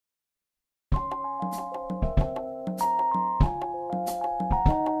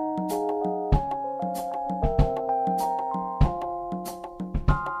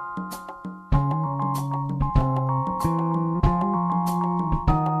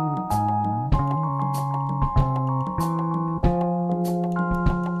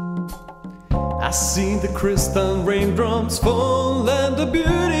I see the crystal raindrops fall and the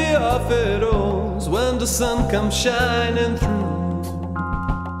beauty of it all when the sun comes shining through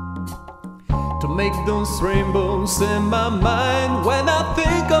to make those rainbows in my mind. When I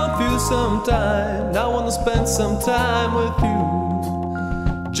think of you sometime, I wanna spend some time with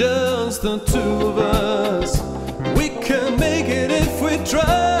you, just the two of us. We can make it if we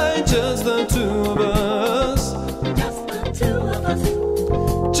try, just the two of us. Just the two of us.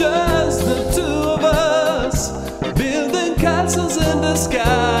 Just the two of us, building castles in the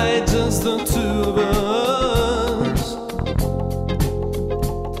sky, just the two of us.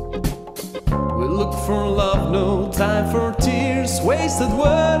 We look for love, no time for tears, wasted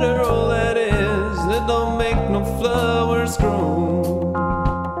water, all that is. It don't make no flowers grow.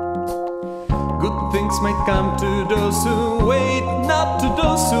 Good things might come to those who wait, not to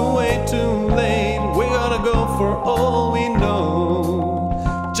those who wait too late. We gotta go for all we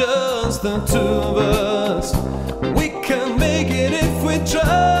know, just the two of us. We can make it if we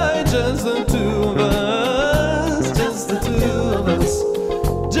try, just the two of us. Just the two of us.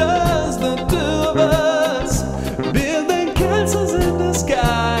 Just the two of us, building castles in the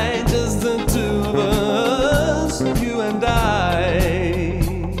sky, just the two of us, you and I.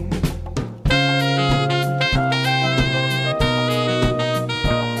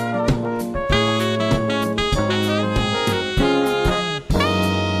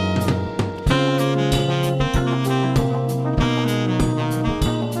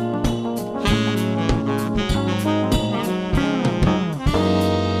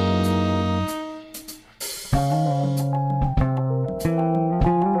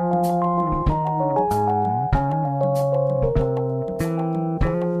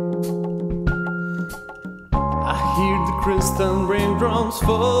 Crystal raindrops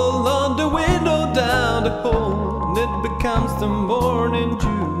fall on the window down the hall, and it becomes the morning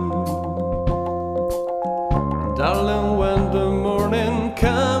dew. Darling, when the morning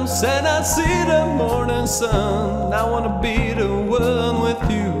comes and I see the morning sun, I wanna be the one with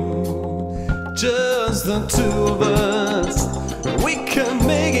you, just the two of us. We can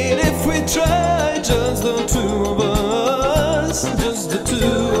make it if we try, just the two of us. Just the two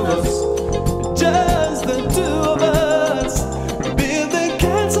of us.